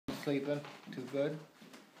sleeping too good?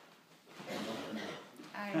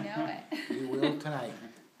 I know it. You will tonight.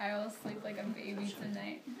 I will sleep like a baby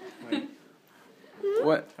tonight. Wait.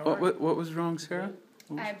 What was wrong, Sarah?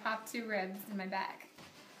 I popped 2 ribs in my back,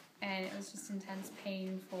 and it was just intense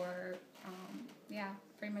pain for,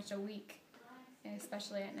 pretty much a week, and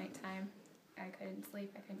especially at nighttime. I couldn't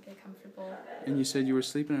sleep. I couldn't get comfortable. And you said you were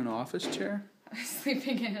sleeping in an office chair? I was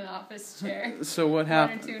sleeping in an office chair. So what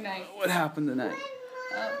happened? 1 or 2 nights. What happened tonight?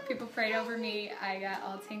 People prayed over me. I got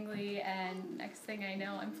all tingly, and next thing I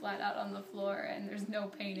know, I'm flat out on the floor, and there's no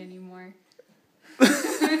pain anymore. I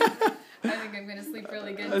think I'm gonna sleep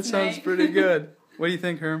really good tonight. That sounds pretty good. What do you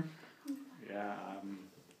think, Herm? Yeah, I'm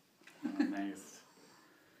amazed.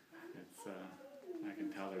 It's I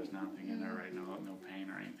can tell there's nothing in her right now, no pain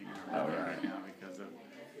or anything in her body right now because of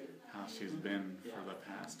how she's been for the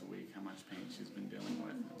past week, how much pain she's been dealing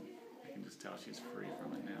with. And I can just tell she's free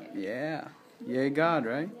from it now. Yeah. Yay, God,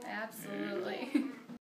 right? Absolutely.